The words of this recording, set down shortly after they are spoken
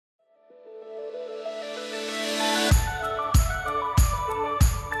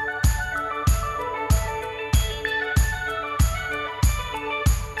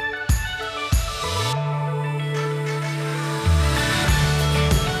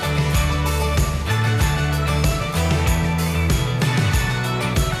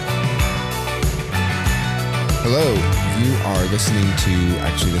You are listening to,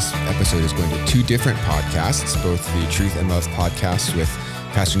 actually this episode is going to two different podcasts, both the Truth and Love podcast with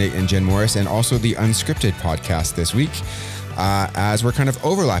Pastor Nate and Jen Morris, and also the Unscripted podcast this week, as we're kind of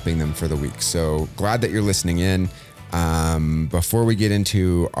overlapping them for the week. So glad that you're listening in. Before we get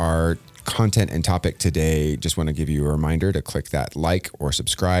into our content and topic today, just want to give you a reminder to click that like or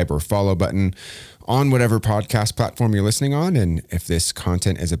subscribe or follow button on whatever podcast platform you're listening on. And if this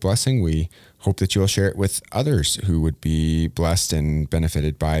content is a blessing, we hope that you'll share it with others who would be blessed and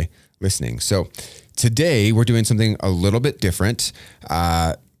benefited by listening. So today we're doing something a little bit different.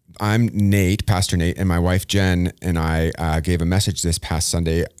 I'm Nate, Pastor Nate, and my wife Jen and I gave a message this past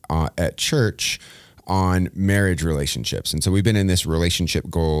Sunday at church on marriage relationships. And so we've been in this relationship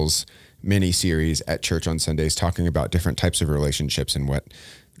goals mini series at church on Sundays, talking about different types of relationships and what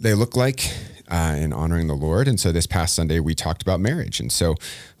they look like in honoring the Lord. And so this past Sunday, we talked about marriage. And so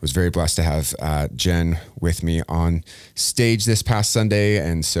I was very blessed to have Jen with me on stage this past Sunday.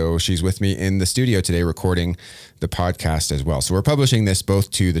 And so she's with me in the studio today recording the podcast as well. So we're publishing this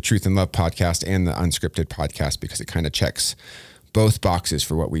both to the Truth and Love podcast and the Unscripted podcast because it kind of checks both boxes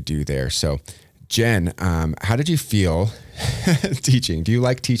for what we do there. So Jen, how did you feel teaching? Do you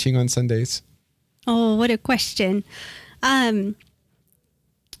like teaching on Sundays? Oh, what a question.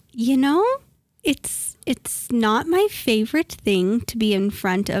 It's not my favorite thing to be in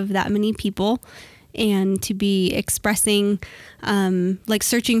front of that many people and to be expressing,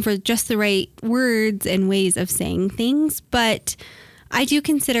 searching for just the right words and ways of saying things. But I do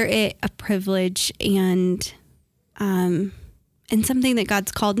consider it a privilege and something that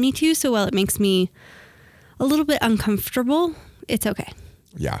God's called me to. So while it makes me a little bit uncomfortable, it's okay.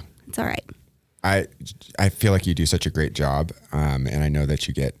 Yeah. It's all right. I feel like you do such a great job. And I know that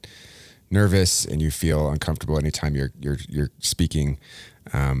you get nervous and you feel uncomfortable anytime you're speaking.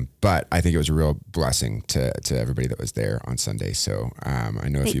 But I think it was a real blessing to everybody that was there on Sunday. So I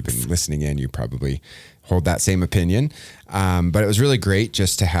know if you've been listening in, you probably hold that same opinion. But it was really great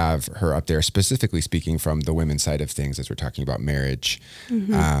just to have her up there, specifically speaking from the women's side of things as we're talking about marriage.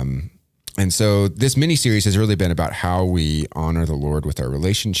 Mm-hmm. And so this mini series has really been about how we honor the Lord with our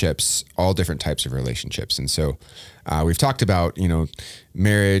relationships, all different types of relationships. And so we've talked about,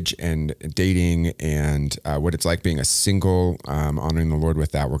 marriage and dating and what it's like being a single, honoring the Lord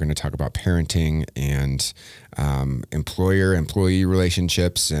with that. We're going to talk about parenting and employer-employee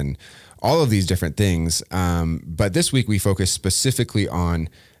relationships and all of these different things. But this week we focus specifically on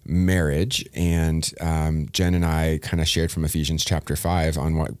marriage. And Jen and I kind of shared from Ephesians chapter 5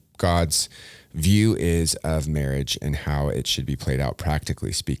 on what God's view is of marriage and how it should be played out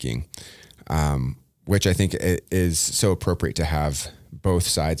practically speaking, which I think is so appropriate to have both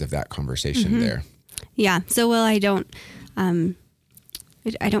sides of that conversation there. Yeah. So while I don't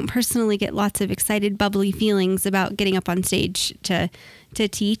personally get lots of excited, bubbly feelings about getting up on stage to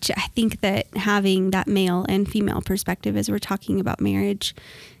teach, I think that having that male and female perspective as we're talking about marriage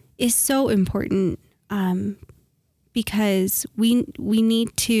is so important, because we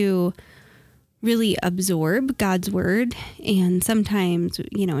need to really absorb God's word. And sometimes,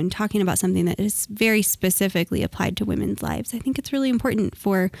 in talking about something that is very specifically applied to women's lives, I think it's really important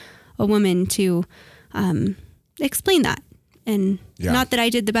for a woman to explain that. And not that I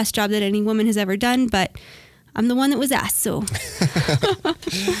did the best job that any woman has ever done, but I'm the one that was asked. So,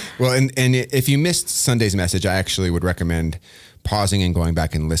 well, and if you missed Sunday's message, I actually would recommend pausing and going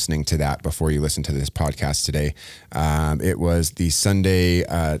back and listening to that before you listen to this podcast today. It was the Sunday,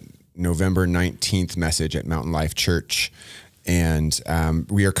 November 19th message at Mountain Life Church. And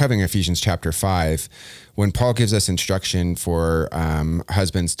we are covering Ephesians chapter 5 when Paul gives us instruction for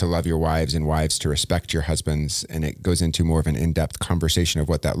husbands to love your wives and wives to respect your husbands. And it goes into more of an in-depth conversation of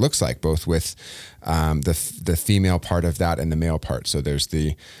what that looks like, both with the female part of that and the male part. So there's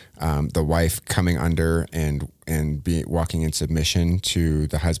the wife coming under and walking in submission to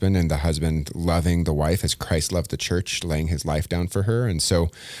the husband, and the husband loving the wife as Christ loved the church, laying his life down for her. And so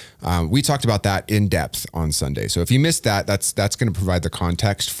we talked about that in depth on Sunday. So if you missed that, that's going to provide the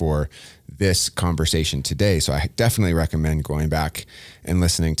context for this conversation today. So I definitely recommend going back and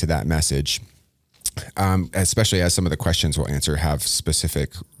listening to that message, especially as some of the questions we'll answer have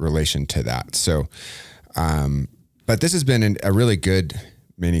specific relation to that. So, but this has been a really good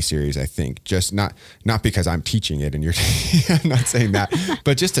mini-series, I think, just not because I'm teaching it and you're I'm not saying that,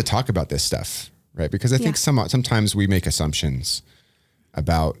 but just to talk about this stuff, right? Because I think sometimes we make assumptions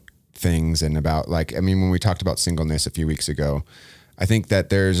about things and about when we talked about singleness a few weeks ago, I think that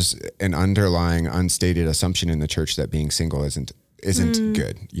there's an underlying unstated assumption in the church that being single isn't isn't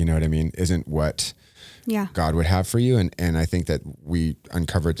good. You know what I mean? Isn't what God would have for you. And I think that we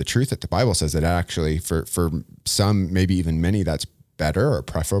uncovered the truth that the Bible says that actually for some, maybe even many, that's better or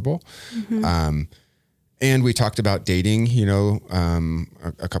preferable. And we talked about dating,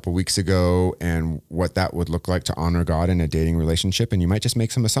 a couple weeks ago, and what that would look like to honor God in a dating relationship. And you might just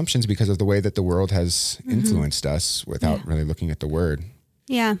make some assumptions because of the way that the world has influenced us without really looking at the word.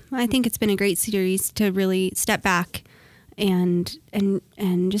 Yeah, I think it's been a great series to really step back and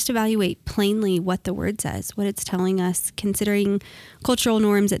just evaluate plainly what the word says, what it's telling us, considering cultural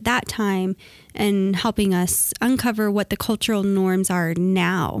norms at that time, and helping us uncover what the cultural norms are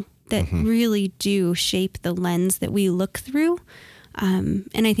now that really do shape the lens that we look through. And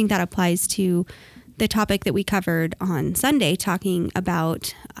I think that applies to the topic that we covered on Sunday, talking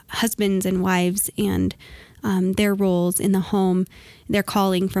about husbands and wives and their roles in the home, their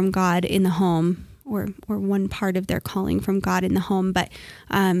calling from God in the home, or one part of their calling from God in the home. But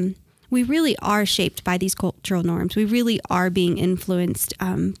we really are shaped by these cultural norms. We really are being influenced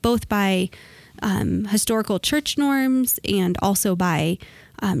both by historical church norms and also by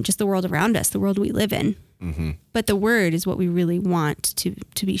just the world around us, the world we live in. But the word is what we really want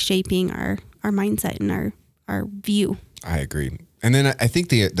to be shaping our mindset and our view. I agree. And then I think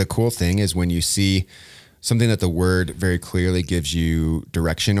the cool thing is when you see something that the word very clearly gives you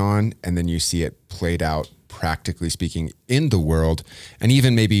direction on, and then you see it played out, practically speaking, in the world, and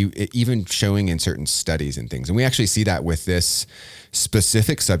even showing in certain studies and things. And we actually see that with this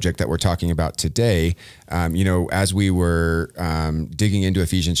specific subject that we're talking about today. As we were digging into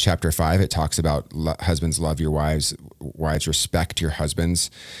Ephesians chapter 5, it talks about husbands, love your wives, wives, respect your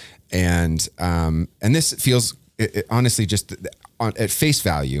husbands. And this feels, honestly, just at face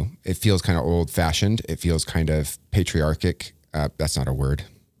value, it feels kind of old fashioned. It feels kind of patriarchic. That's not a word.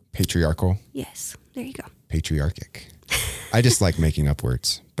 Patriarchal. Yes. There you go. Patriarchic. I just like making up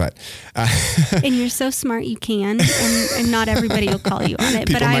words, but. And you're so smart you can, and not everybody will call you on it.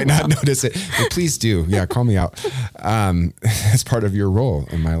 People might not notice it, but please do. Yeah, call me out. As part of your role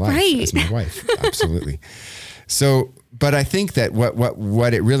in my life as my wife. Absolutely. So, but I think that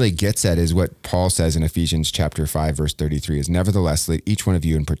what it really gets at is what Paul says in Ephesians chapter 5, verse 33 is, nevertheless, let each one of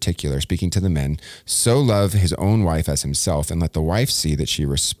you in particular, speaking to the men, so love his own wife as himself, and let the wife see that she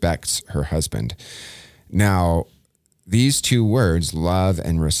respects her husband. Now, these two words, love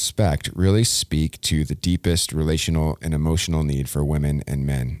and respect, really speak to the deepest relational and emotional need for women and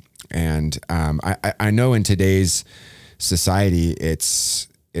men. And I know in today's society, it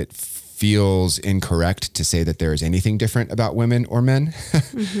feels incorrect to say that there is anything different about women or men,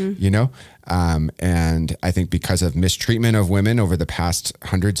 and I think because of mistreatment of women over the past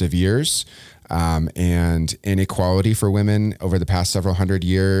hundreds of years, and inequality for women over the past several hundred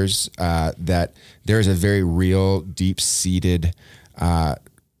years, that there is a very real, deep-seated,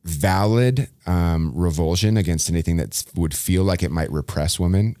 valid revulsion against anything that would feel like it might repress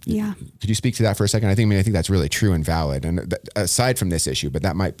women. Yeah. Could you speak to that for a second? I think that's really true and valid. And aside from this issue, but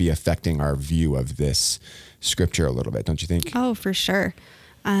that might be affecting our view of this scripture a little bit, don't you think? Oh, for sure.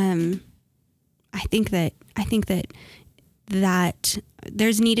 I think that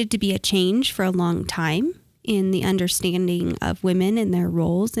there's needed to be a change for a long time in the understanding of women and their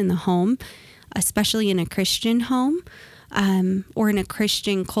roles in the home, especially in a Christian home. Or in a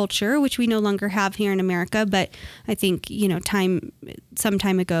Christian culture, which we no longer have here in America. But I think, some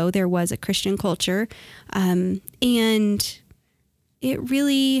time ago, there was a Christian culture. And it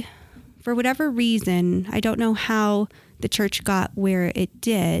really, for whatever reason, I don't know how the church got where it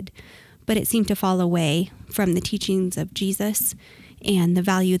did, but it seemed to fall away from the teachings of Jesus and the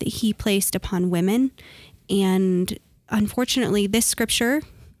value that he placed upon women. And unfortunately, this scripture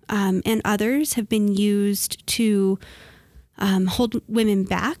and others have been used to hold women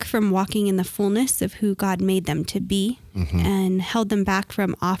back from walking in the fullness of who God made them to be, and held them back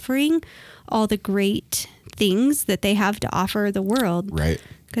from offering all the great things that they have to offer the world. Right.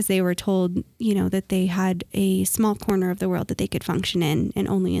 Because they were told, that they had a small corner of the world that they could function in, and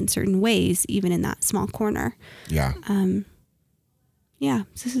only in certain ways, even in that small corner. Yeah. So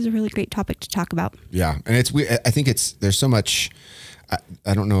this is a really great topic to talk about. Yeah. And I think there's so much,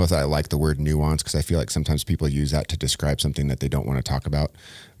 I don't know if I like the word nuance, because I feel like sometimes people use that to describe something that they don't want to talk about,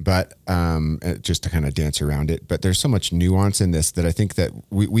 but just to kind of dance around it. But there's so much nuance in this that I think that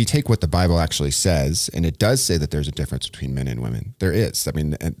we take what the Bible actually says, and it does say that there's a difference between men and women. There is. I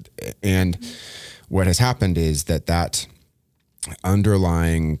mean, and what has happened is that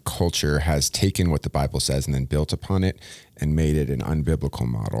underlying culture has taken what the Bible says and then built upon it and made it an unbiblical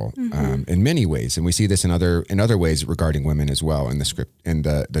model in many ways. And we see this in other ways regarding women as well in the script, in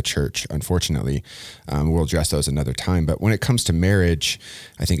the church, unfortunately. We'll address those another time. But when it comes to marriage,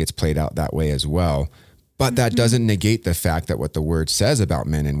 I think it's played out that way as well. But that doesn't negate the fact that what the word says about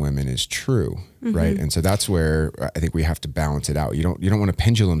men and women is true, right? And so that's where I think we have to balance it out. You don't want to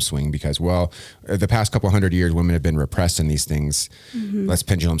pendulum swing because, well, the past couple hundred years, women have been repressed in these things. Let's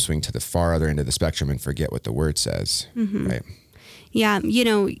pendulum swing to the far other end of the spectrum and forget what the word says, right? Yeah,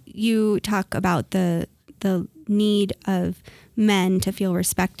 you talk about the need of men to feel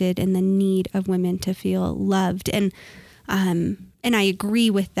respected and the need of women to feel loved, and I agree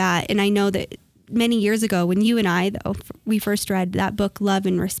with that. And I know that many years ago when you and I, though, we first read that book, Love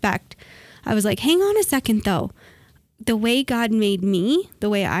and Respect, I was like, hang on a second, though. The way God made me, the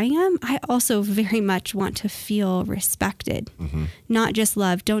way I am, I also very much want to feel respected, not just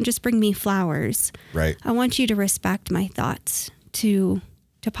loved. Don't just bring me flowers. Right. I want you to respect my thoughts, to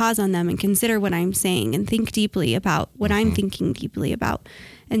pause on them and consider what I'm saying and think deeply about what I'm thinking deeply about.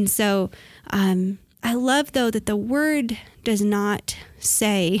 And so I love, though, that the word does not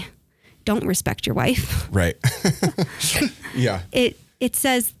say, don't respect your wife. Right. Yeah. It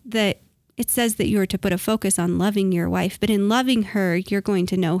says that you're to put a focus on loving your wife, but in loving her, you're going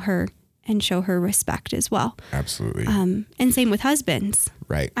to know her and show her respect as well. Absolutely. And same with husbands.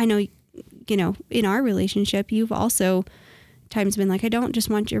 Right. I know, in our relationship, you've also times been like, I don't just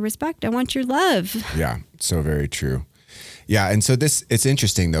want your respect. I want your love. Yeah. So very true. Yeah. And so it's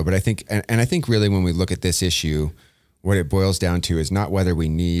interesting though, but I think, and I think really when we look at this issue, what it boils down to is not whether we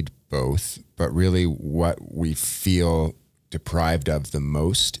need both, but really what we feel deprived of the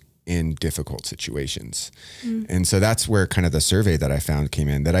most in difficult situations. And so that's where kind of the survey that I found came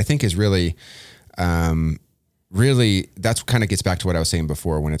in that I think is really, that's kind of gets back to what I was saying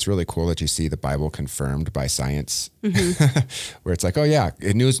before, when it's really cool that you see the Bible confirmed by science, where it's like, oh yeah,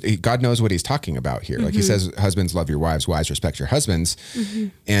 God knows what he's talking about here. Like he says, husbands, love your wives, wives, respect your husbands.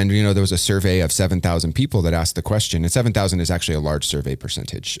 And, there was a survey of 7,000 people that asked the question, and 7,000 is actually a large survey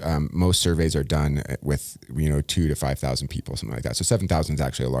percentage. Most surveys are done with, 2,000 to 5,000 people, something like that. So 7,000 is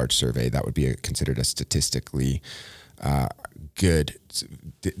actually a large survey. That would be considered a statistically good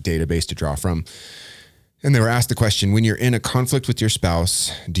database to draw from. And they were asked the question, when you're in a conflict with your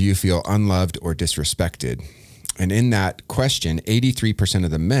spouse, do you feel unloved or disrespected? And in that question, 83% of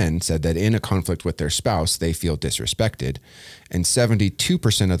the men said that in a conflict with their spouse, they feel disrespected. And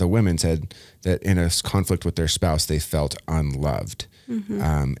 72% of the women said that in a conflict with their spouse, they felt unloved.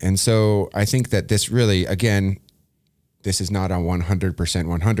 And so I think that this really, again, this is not a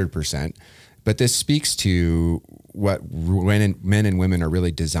 100%, but this speaks to what men and women are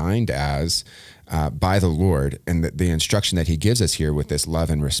really designed as by the Lord, and the instruction that he gives us here with this love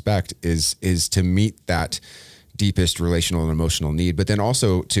and respect is to meet that deepest relational and emotional need, but then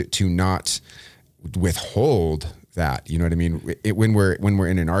also to not withhold that. You know what I mean? When we're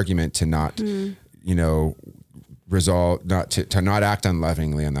in an argument, to not resolve, to not act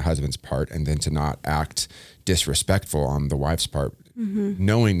unlovingly on the husband's part, and then to not act disrespectful on the wife's part,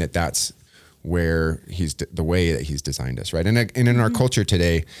 knowing that that's where the way that he's designed us, right? And in our culture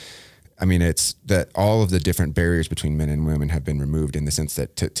today, I mean, it's that all of the different barriers between men and women have been removed, in the sense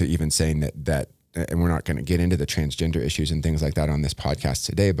that to even saying that, and we're not going to get into the transgender issues and things like that on this podcast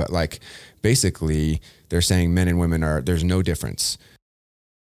today, but like basically they're saying men and women there's no difference.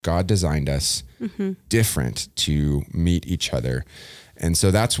 God designed us different to meet each other. And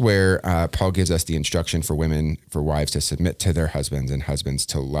so that's where Paul gives us the instruction for wives to submit to their husbands, and husbands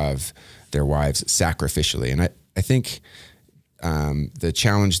to love their wives sacrificially. And I think the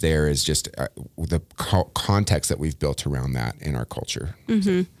challenge there is just the context that we've built around that in our culture.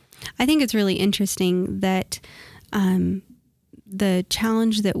 I think it's really interesting that the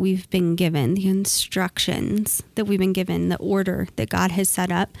challenge that we've been given, the instructions that we've been given, the order that God has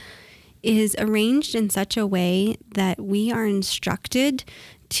set up, is arranged in such a way that we are instructed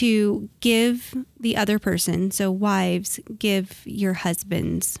to give the other person, so wives, give your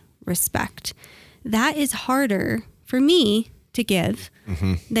husbands respect. That is harder for me to give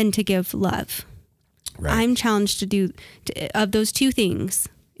than to give love. Right. I'm challenged to do of those two things.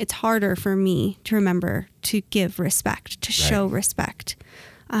 It's harder for me to remember to give respect, to show respect.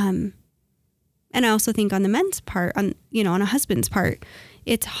 And I also think on the men's part, on a husband's part,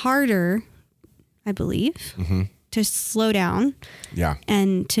 it's harder, I believe, to slow down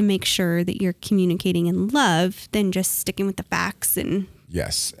and to make sure that you're communicating in love than just sticking with the facts. And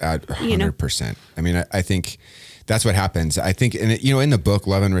yes, 100%. I mean, I think that's what happens. I think, in the book,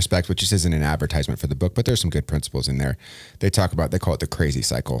 Love and Respect, which just isn't an advertisement for the book, but there's some good principles in there. They call it the crazy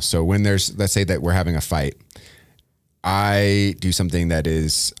cycle. So when let's say that we're having a fight, I do something that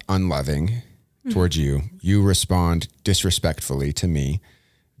is unloving towards you. You respond disrespectfully to me.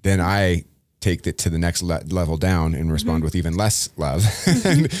 Then I take it to the next level down and respond with even less love,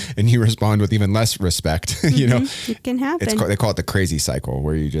 and you respond with even less respect. It can happen. They call it the crazy cycle,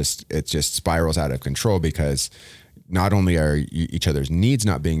 where it just spirals out of control, because not only are each other's needs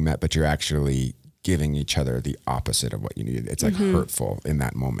not being met, but you're actually giving each other the opposite of what you need. It's like hurtful in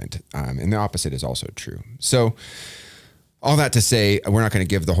that moment. And the opposite is also true. So all that to say, we're not going to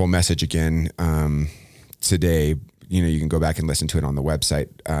give the whole message again today. You can go back and listen to it on the website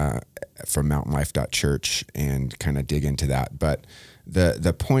from mountainlife.church and kind of dig into that. But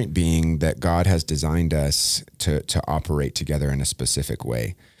the point being that God has designed us to operate together in a specific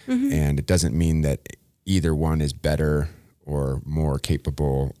way. And it doesn't mean that either one is better or more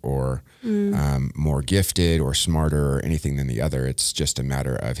capable or more gifted or smarter or anything than the other. It's just a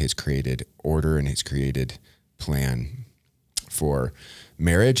matter of his created order and his created plan for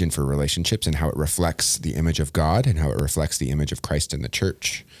marriage and for relationships, and how it reflects the image of God and how it reflects the image of Christ in the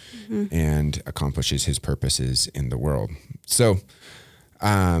church and accomplishes his purposes in the world. So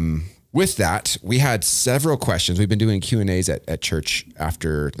with that, we had several questions. We've been doing Q&As at church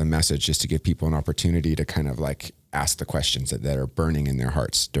after the message, just to give people an opportunity to kind of like ask the questions that are burning in their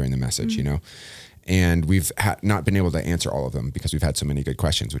hearts during the message, and we've not been able to answer all of them because we've had so many good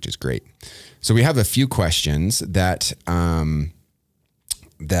questions, which is great. So we have a few questions that we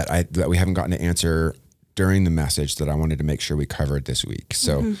haven't gotten to answer during the message that I wanted to make sure we covered this week.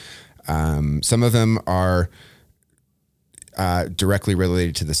 So some of them are directly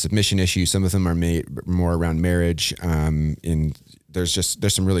related to the submission issue. Some of them are made more around marriage.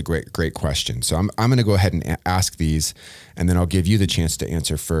 There's some really great questions. So I'm going to go ahead and ask these, and then I'll give you the chance to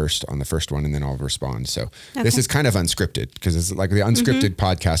answer first on the first one, and then I'll respond. So This is kind of unscripted, because it's like the unscripted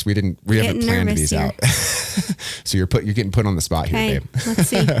podcast. We haven't planned these out. So you're getting put on the spot here, babe.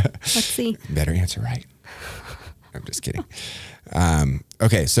 Let's see. Better answer right. I'm just kidding.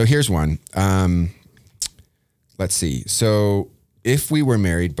 Okay. So here's one. Let's see. So if we were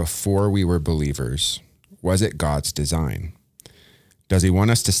married before we were believers, was it God's design? Does he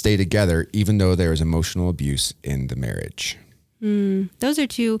want us to stay together even though there is emotional abuse in the marriage? Those are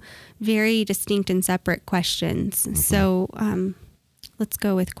two very distinct and separate questions. So let's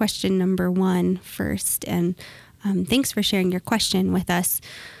go with question number 1 first. And thanks for sharing your question with us.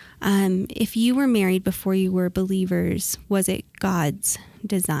 If you were married before you were believers, was it God's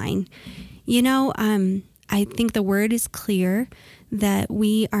design? I think the word is clear that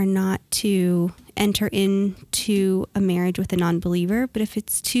we are not to enter into a marriage with a non-believer. But if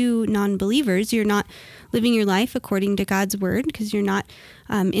it's two non-believers, you're not living your life according to God's word, because you're not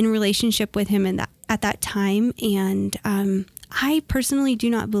in relationship with him at that time. And I personally do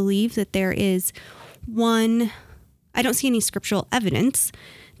not believe that there is I don't see any scriptural evidence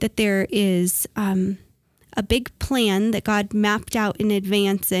that there is a big plan that God mapped out in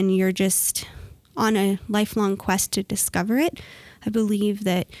advance and you're just on a lifelong quest to discover it. I believe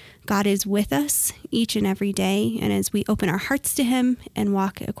that God is with us each and every day. And as we open our hearts to him and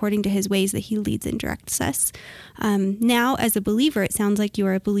walk according to his ways, that he leads and directs us. Now, as a believer, it sounds like you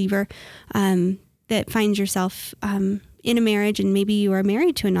are a believer that finds yourself in a marriage, and maybe you are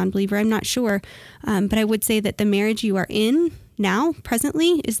married to a non-believer. I'm not sure. But I would say that the marriage you are in now,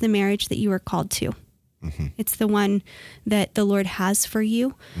 presently, is the marriage that you are called to. It's the one that the Lord has for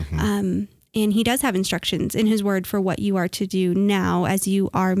you. And he does have instructions in his word for what you are to do now as you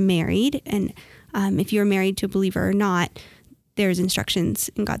are married. And if you're married to a believer or not, there's instructions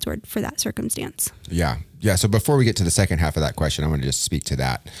in God's word for that circumstance. Yeah. So before we get to the second half of that question, I want to just speak to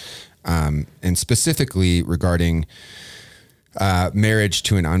that. And specifically regarding marriage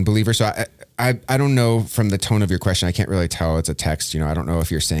to an unbeliever. So I don't know, from the tone of your question, I can't really tell. It's a text. I don't know if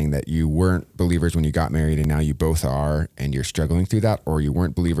you're saying that you weren't believers when you got married and now you both are and you're struggling through that, or you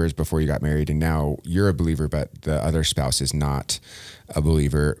weren't believers before you got married and now you're a believer, but the other spouse is not a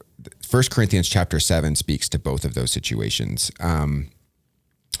believer. 1 Corinthians chapter 7 speaks to both of those situations.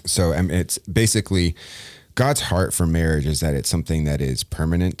 So it's basically God's heart for marriage is that it's something that is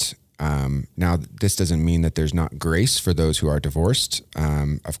permanent. Now, this doesn't mean that there's not grace for those who are divorced.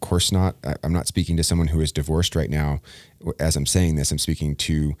 Of course not. I'm not speaking to someone who is divorced right now. As I'm saying this, I'm speaking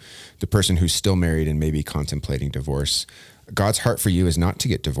to the person who's still married and maybe contemplating divorce. God's heart for you is not to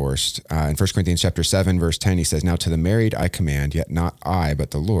get divorced. In 1 Corinthians chapter 7, verse 10, he says, "Now to the married I command, yet not I,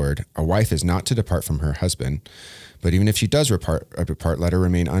 but the Lord, a wife is not to depart from her husband. But even if she does depart, let her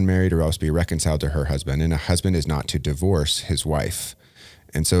remain unmarried or else be reconciled to her husband. And a husband is not to divorce his wife."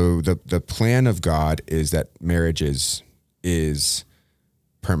 And so the plan of God is that marriage is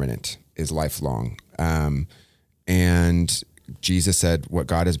permanent, is lifelong. And Jesus said, "What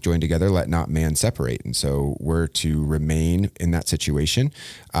God has joined together, let not man separate." And so we're to remain in that situation.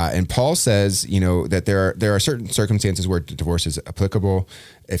 And Paul says, that there are certain circumstances where divorce is applicable.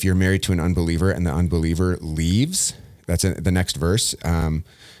 If you're married to an unbeliever and the unbeliever leaves, that's in the next verse, the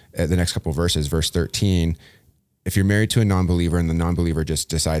next couple of verses, verse 13. If you're married to a non-believer and the non-believer just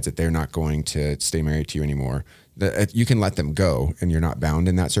decides that they're not going to stay married to you anymore, you can let them go and you're not bound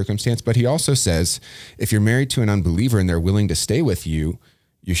in that circumstance. But he also says, if you're married to an unbeliever and they're willing to stay with you,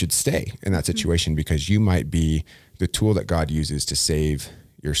 you should stay in that situation because you might be the tool that God uses to save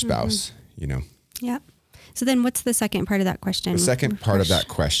your spouse, Yep. So then what's the second part of that question? The second part of that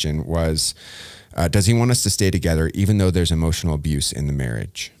question was, does he want us to stay together even though there's emotional abuse in the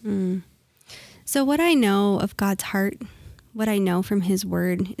marriage? So what I know of God's heart, what I know from his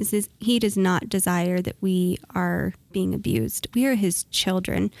word is he does not desire that we are being abused. We are his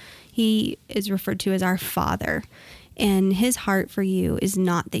children. He is referred to as our father. And his heart for you is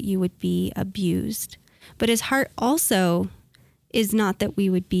not that you would be abused. But his heart also is not that we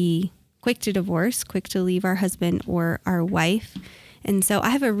would be quick to divorce, quick to leave our husband or our wife. And so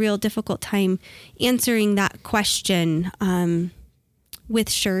I have a real difficult time answering that question with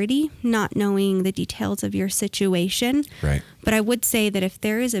surety, not knowing the details of your situation. Right. But I would say that if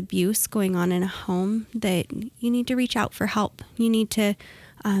there is abuse going on in a home, that you need to reach out for help. You need to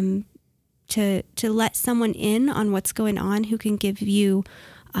let someone in on what's going on who can give you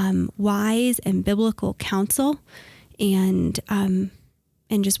wise and biblical counsel and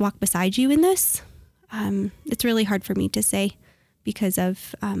just walk beside you in this. It's really hard for me to say because I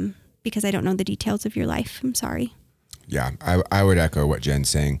don't know the details of your life. I'm sorry. Yeah, I would echo what Jen's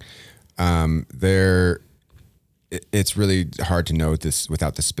saying. It's really hard to know this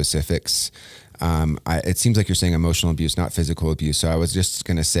without the specifics. It seems like you're saying emotional abuse, not physical abuse. So I was just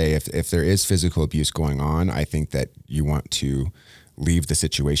going to say, if there is physical abuse going on, I think that you want to leave the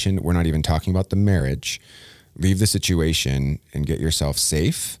situation. We're not even talking about the marriage. Leave the situation and get yourself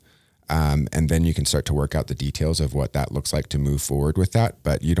safe. And then you can start to work out the details of what that looks like to move forward with that.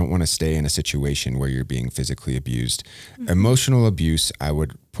 But you don't want to stay in a situation where you're being physically abused. Mm-hmm. Emotional abuse, I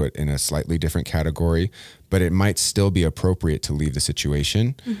would put in a slightly different category, but it might still be appropriate to leave the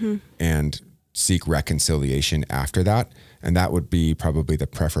situation and seek reconciliation after that. And that would be probably the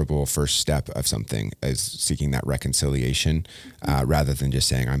preferable first step of something, is seeking that reconciliation rather than just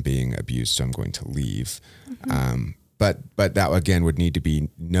saying, I'm being abused, so I'm going to leave. But that, again, would need to be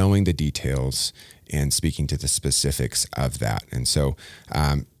knowing the details and speaking to the specifics of that. And so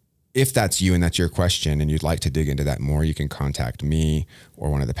if that's you and that's your question and you'd like to dig into that more, you can contact me or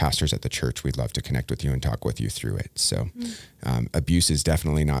one of the pastors at the church. We'd love to connect with you and talk with you through it. So abuse is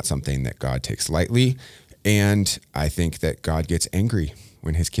definitely not something that God takes lightly. And I think that God gets angry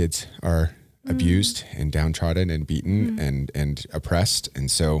when his kids are abused and downtrodden and beaten and oppressed.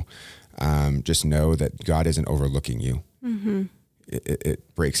 And so just know that God isn't overlooking you. Mm-hmm.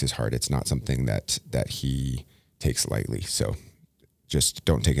 It breaks his heart. It's not something that he takes lightly. So just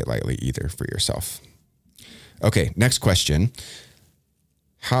don't take it lightly either for yourself. Okay, next question.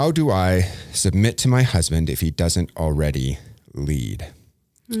 How do I submit to my husband if he doesn't already lead?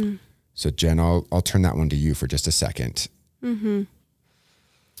 So Jen, I'll turn that one to you for just a second. Mm-hmm.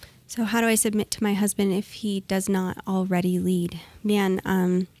 So how do I submit to my husband if he does not already lead? Man,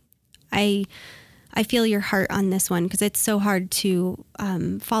 I feel your heart on this one because it's so hard to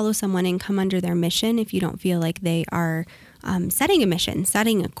follow someone and come under their mission if you don't feel like they are setting a mission,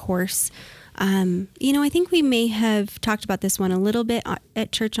 setting a course. I think we may have talked about this one a little bit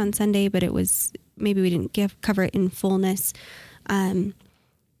at church on Sunday, but maybe we didn't cover it in fullness. I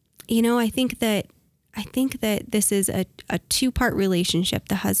think that this is a two-part relationship,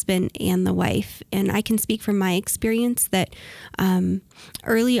 the husband and the wife. And I can speak from my experience that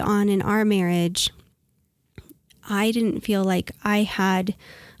early on in our marriage, I didn't feel like I had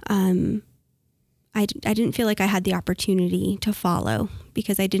I didn't feel like I had the opportunity to follow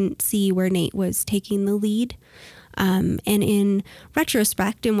because I didn't see where Nate was taking the lead. And in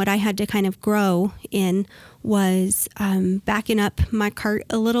retrospect, and what I had to kind of grow in was backing up my cart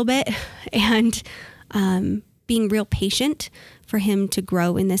a little bit and being real patient for him to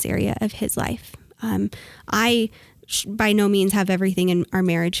grow in this area of his life. I by no means have everything in our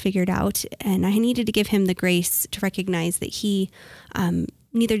marriage figured out. And I needed to give him the grace to recognize that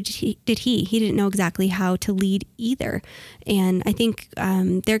neither did he. He didn't know exactly how to lead either. And I think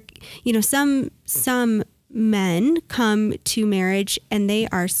some men come to marriage and they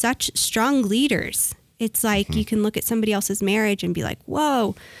are such strong leaders. It's like you can look at somebody else's marriage and be like,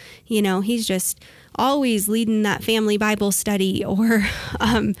 whoa, he's just always leading that family Bible study, or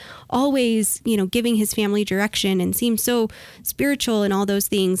always, giving his family direction and seems so spiritual and all those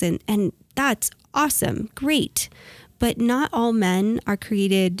things. And that's awesome. Great. But not all men are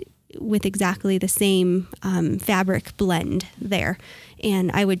created with exactly the same fabric blend there.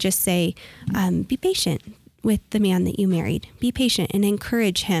 And I would just say, be patient with the man that you married. Be patient and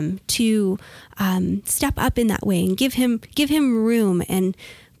encourage him to step up in that way, and give him room and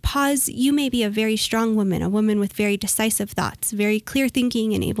pause. You may be a very strong woman, a woman with very decisive thoughts, very clear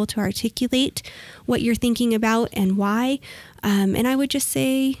thinking, and able to articulate what you're thinking about and why. And I would just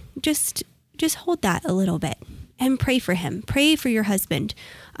say, just hold that a little bit and pray for him. Pray for your husband,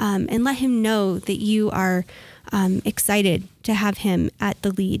 and let him know that you are excited to have him at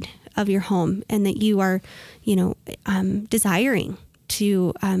the lead of your home, and that you are, desiring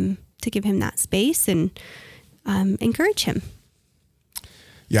to give him that space and encourage him.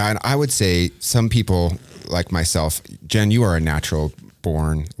 Yeah, and I would say some people like myself, Jen, you are a natural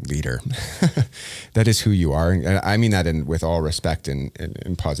born leader. That is who you are. And I mean that with all respect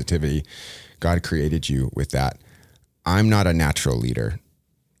and positivity. God created you with that. I'm not a natural leader.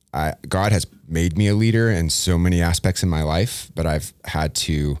 God has made me a leader in so many aspects in my life, but I've had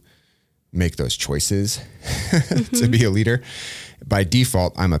to make those choices to be a leader. By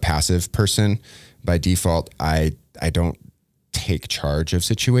default, I'm a passive person. By default, I don't take charge of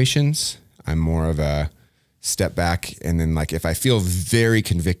situations. I'm more of a step back, and then if I feel very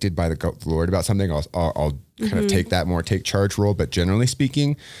convicted by the Lord about something, I'll kind of take charge role. But generally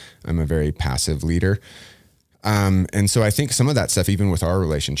speaking, I'm a very passive leader. And so I think some of that stuff, even with our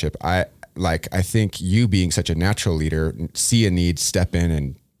relationship, I think you being such a natural leader, see a need, step in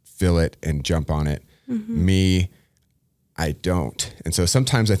and fill it and jump on it. Me, I don't. And so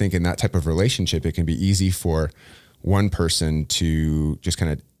sometimes I think in that type of relationship, it can be easy for one person to just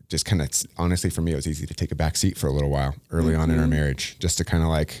kind of, honestly, for me, it was easy to take a back seat for a little while early on in our marriage, just to kind of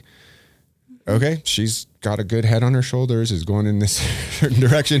okay, she's got a good head on her shoulders, is going in this certain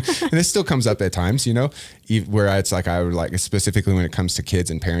direction. And this still comes up at times, where it's I would specifically when it comes to kids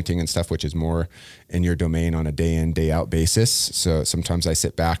and parenting and stuff, which is more in your domain on a day in, day out basis. So sometimes I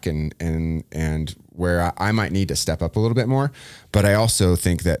sit back and where I might need to step up a little bit more. But I also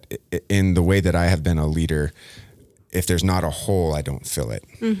think that in the way that I have been a leader, if there's not a hole, I don't fill it,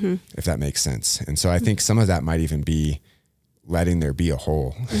 if that makes sense. And so I think some of that might even be letting there be a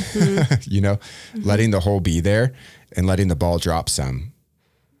hole, letting the hole be there and letting the ball drop some,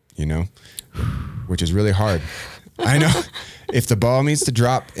 which is really hard. I know if the ball needs to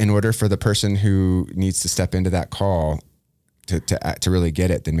drop in order for the person who needs to step into that call to really get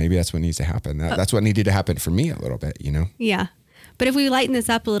it, then maybe that's what needs to happen. That's what needed to happen for me a little bit, Yeah. But if we lighten this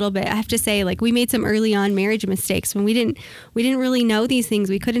up a little bit, I have to say, we made some early on marriage mistakes when we didn't really know these things.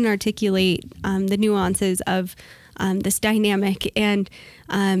 We couldn't articulate the nuances of this dynamic. And,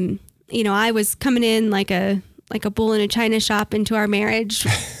 I was coming in like a bull in a china shop into our marriage,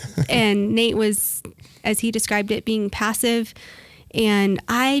 and Nate was, as he described it, being passive. And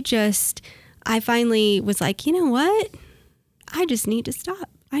I finally was like, you know what? I just need to stop.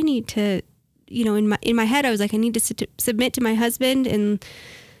 I need to, in my head, I was like, I need to submit to my husband and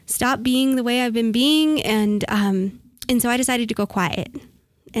stop being the way I've been being. And so I decided to go quiet,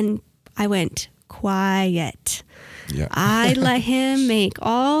 and I went quiet. Yeah. I let him make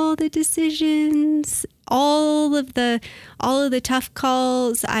all the decisions, all of the tough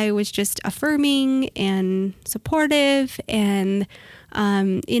calls. I was just affirming and supportive. And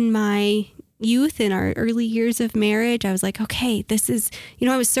in my youth, in our early years of marriage, I was like, okay, this is,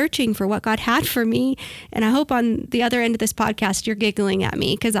 I was searching for what God had for me. And I hope on the other end of this podcast, you're giggling at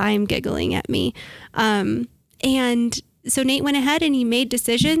me, because I am giggling at me. And so Nate went ahead and he made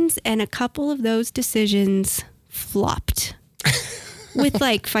decisions, and a couple of those decisions flopped with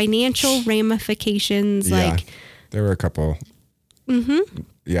financial ramifications. Yeah, there were a couple.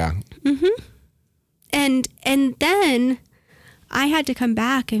 Yeah. And then I had to come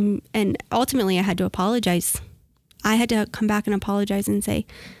back and ultimately I had to apologize. I had to come back and apologize and say,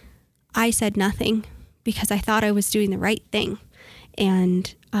 I said nothing because I thought I was doing the right thing.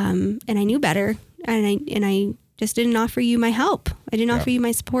 And I knew better. And I just didn't offer you my help. I didn't offer you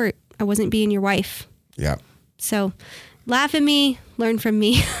my support. I wasn't being your wife. Yeah. So laugh at me, learn from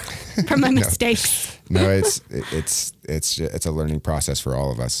me, from my mistakes. No, it's a learning process for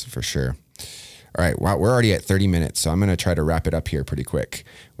all of us, for sure. All right. Wow. We're already at 30 minutes. So I'm going to try to wrap it up here pretty quick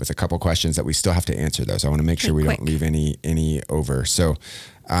with a couple questions that we still have to answer those. I want to make sure we don't leave any over. So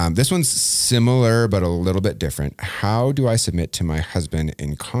this one's similar, but a little bit different. How do I submit to my husband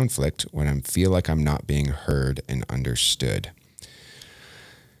in conflict when I feel like I'm not being heard and understood?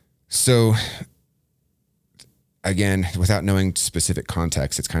 So again, without knowing specific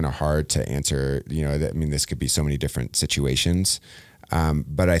context, it's kind of hard to answer, this could be so many different situations.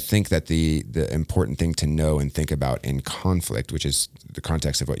 But I think that the important thing to know and think about in conflict, which is the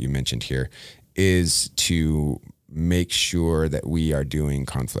context of what you mentioned here, is to make sure that we are doing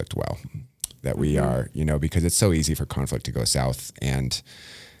conflict well, that we are, because it's so easy for conflict to go south, and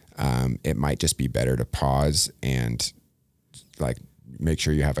it might just be better to pause and like make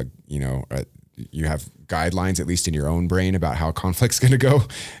sure you have you have guidelines, at least in your own brain, about how conflict's going to go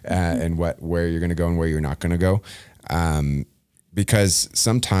and where you're going to go and where you're not going to go. Because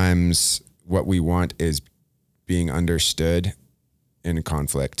sometimes what we want is being understood in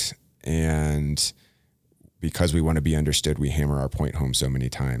conflict. And because we want to be understood, we hammer our point home so many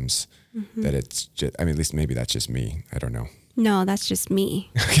times that it's just, at least maybe that's just me. I don't know. No, that's just me.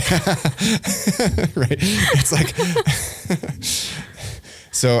 Right. It's like,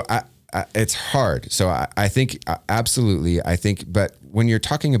 so it's hard. So I think absolutely. But when you're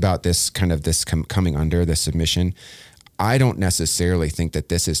talking about this kind of this coming under the submission, I don't necessarily think that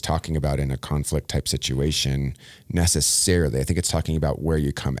this is talking about in a conflict type situation necessarily. I think it's talking about where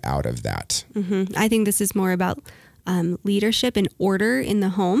you come out of that. Mm-hmm. I think this is more about leadership and order in the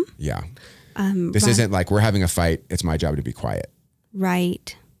home. Yeah. This isn't like we're having a fight. It's my job to be quiet.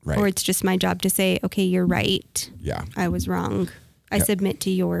 Right. Or it's just my job to say, okay, you're right. Yeah. I was wrong. I submit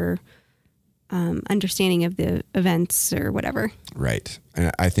to your understanding of the events or whatever. Right.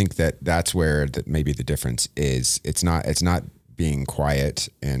 And I think that that's where maybe the difference is. It's not being quiet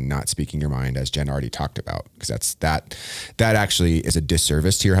and not speaking your mind, as Jen already talked about, because that actually is a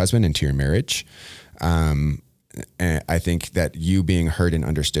disservice to your husband and to your marriage. And I think that you being heard and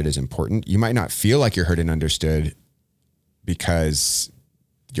understood is important. You might not feel like you're heard and understood because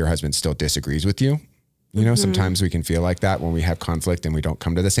your husband still disagrees with you. Sometimes we can feel like that when we have conflict and we don't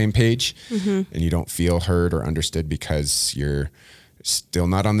come to the same page, and you don't feel heard or understood because you're still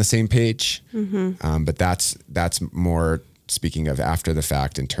not on the same page. But that's more speaking of after the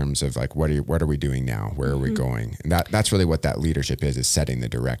fact in terms of like, what are we doing now? Where are we going? And that's really what that leadership is setting the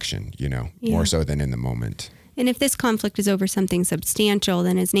direction, more so than in the moment. And if this conflict is over something substantial,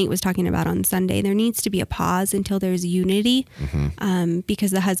 then as Nate was talking about on Sunday, there needs to be a pause until there's unity,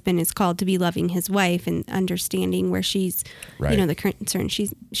 because the husband is called to be loving his wife and understanding where she's, the concern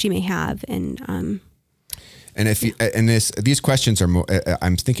she may have. And if these questions are more,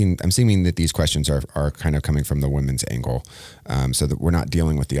 I'm assuming that these questions are kind of coming from the women's angle, so that we're not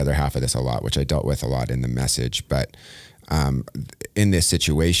dealing with the other half of this a lot, which I dealt with a lot in the message. But in this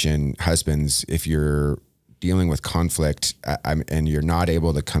situation, husbands, if you're dealing with conflict and you're not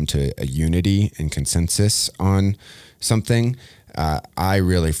able to come to a unity and consensus on something, I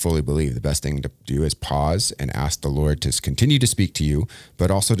really fully believe the best thing to do is pause and ask the Lord to continue to speak to you, but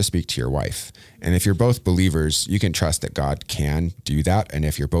also to speak to your wife. And if you're both believers, you can trust that God can do that. And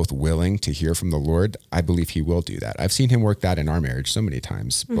if you're both willing to hear from the Lord, I believe he will do that. I've seen him work that in our marriage so many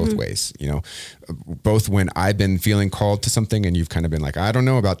times, both ways, both when I've been feeling called to something and you've kind of been like, I don't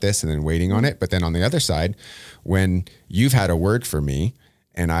know about this, and then waiting on it. But then on the other side, when you've had a word for me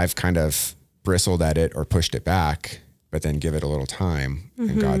and I've kind of bristled at it or pushed it back, but then give it a little time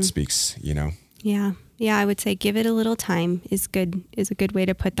and God speaks, Yeah. Yeah. I would say give it a little time is a good way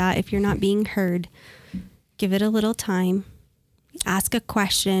to put that. If you're not being heard, give it a little time, ask a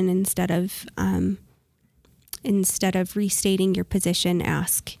question instead of restating your position,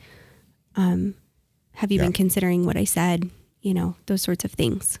 ask, have you been considering what I said? Those sorts of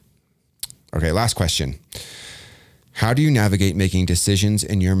things. Okay. Last question. How do you navigate making decisions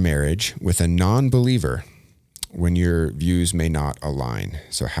in your marriage with a non-believer when your views may not align?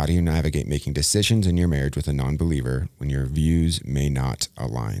 So how do you navigate making decisions in your marriage with a non-believer when your views may not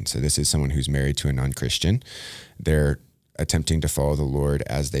align? So this is someone who's married to a non-Christian. They're attempting to follow the Lord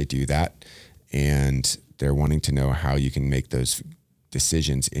as they do that. And they're wanting to know how you can make those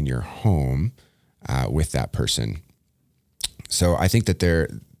decisions in your home with that person. So I think that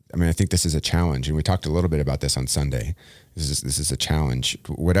I think this is a challenge. And we talked a little bit about this on Sunday. This is a challenge.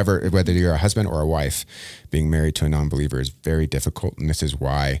 Whether you're a husband or a wife, being married to a non-believer is very difficult. And this is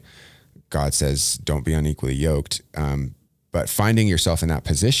why God says, don't be unequally yoked. But finding yourself in that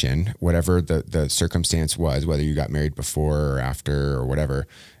position, whatever the circumstance was, whether you got married before or after or whatever,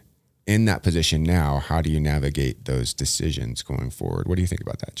 in that position now, how do you navigate those decisions going forward? What do you think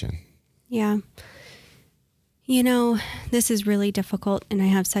about that, Jen? Yeah. This is really difficult, and I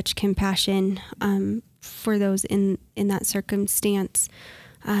have such compassion for those in that circumstance.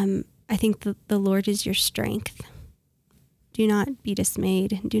 I think the Lord is your strength. Do not be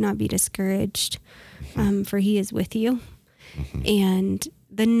dismayed. Do not be discouraged, for He is with you. Mm-hmm. And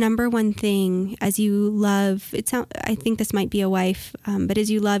the number one thing, as you love, I think this might be a wife, but as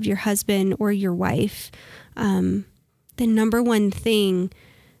you love your husband or your wife, the number one thing,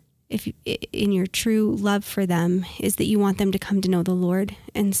 in your true love for them, is that you want them to come to know the Lord.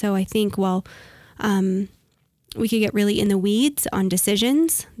 And so I think we could get really in the weeds on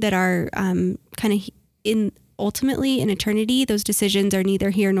decisions that are kind of ultimately in eternity, those decisions are neither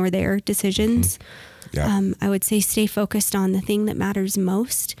here nor there decisions. Mm-hmm. Yeah. I would say stay focused on the thing that matters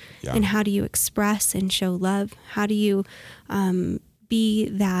most. Yeah. And how do you express and show love? How do you be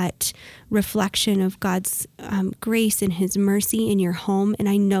that reflection of God's grace and His mercy in your home? And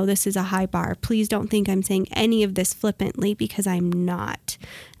I know this is a high bar. Please don't think I'm saying any of this flippantly, because I'm not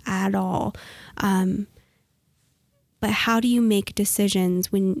at all. But how do you make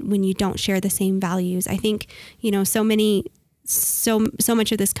decisions when you don't share the same values? I think, so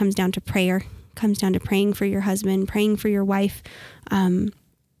much of this comes down to prayer, comes down to praying for your husband, praying for your wife,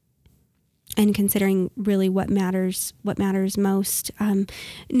 and considering really what matters most.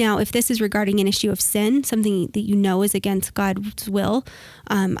 Now, if this is regarding an issue of sin, something that is against God's will,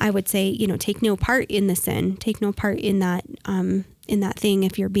 I would say, take no part in the sin, take no part in that thing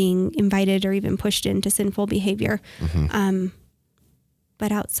if you're being invited or even pushed into sinful behavior. Mm-hmm.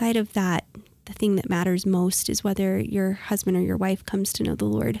 But outside of that, the thing that matters most is whether your husband or your wife comes to know the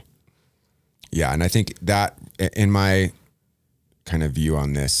Lord. Yeah, and I think that in my kind of view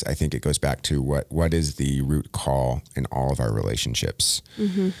on this, I think it goes back to what is the root call in all of our relationships,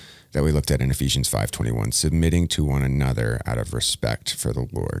 mm-hmm. that we looked at in Ephesians 5:21, submitting to one another out of respect for the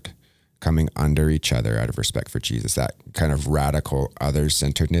Lord, coming under each other out of respect for Jesus, that kind of radical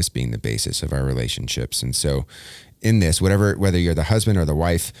other-centeredness being the basis of our relationships. And so in this, whether you're the husband or the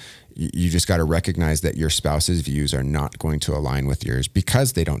wife, you just got to recognize that your spouse's views are not going to align with yours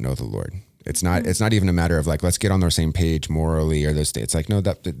because they don't know the Lord. It's not even a matter of like, let's get on the same page morally or those. It's like, no,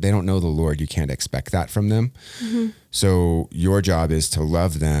 that they don't know the Lord. You can't expect that from them. Mm-hmm. So your job is to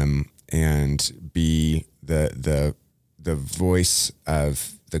love them and be the voice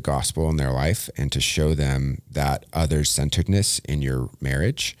of the gospel in their life, and to show them that other-centeredness in your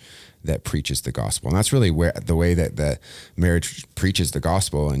marriage that preaches the gospel. And that's really where the way that the marriage preaches the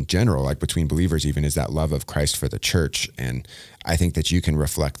gospel in general, like between believers even, is that love of Christ for the church. And I think that you can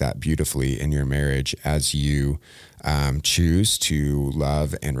reflect that beautifully in your marriage as you choose to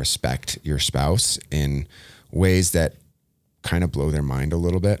love and respect your spouse in ways that kind of blow their mind a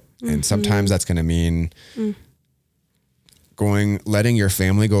little bit. Mm-hmm. And sometimes that's going to mean letting your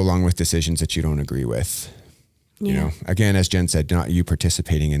family go along with decisions that you don't agree with. Yeah. Again, as Jen said, not you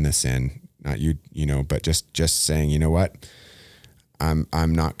participating in the sin, not you, but just saying, you know what, I'm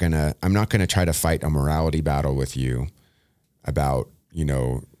not gonna try to fight a morality battle with you about,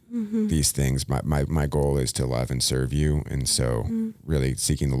 mm-hmm. these things. My goal is to love and serve you. And so really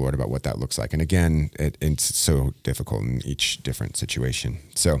seeking the Lord about what that looks like. And again, it's so difficult in each different situation.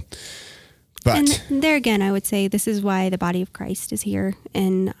 So, but there again, I would say this is why the body of Christ is here.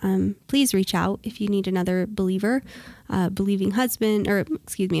 And please reach out if you need another believer, a believing husband, or a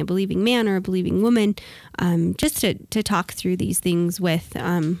believing man or a believing woman, just to talk through these things with.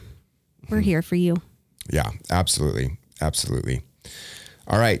 We're here for you. Yeah, absolutely. Absolutely.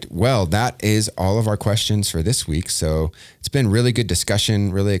 All right. Well, that is all of our questions for this week. So it's been really good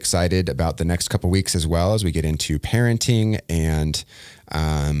discussion, really excited about the next couple of weeks as well as we get into parenting and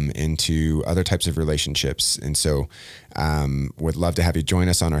into other types of relationships. And so would love to have you join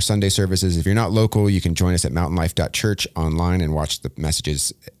us on our Sunday services. If you're not local, you can join us at mountainlife.church online and watch the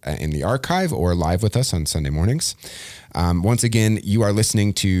messages in the archive or live with us on Sunday mornings. Once again, you are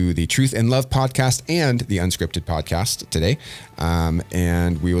listening to the Truth and Love podcast and the Unscripted podcast today.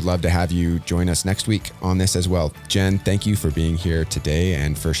 And we would love to have you join us next week on this as well. Jen, thank you for being here today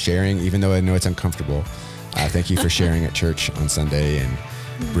and for sharing, even though I know it's uncomfortable. Thank you for sharing at church on Sunday and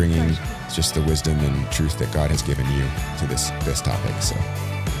bringing just the wisdom and truth that God has given you to this topic. So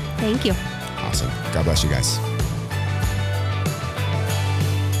thank you. Awesome. God bless you guys.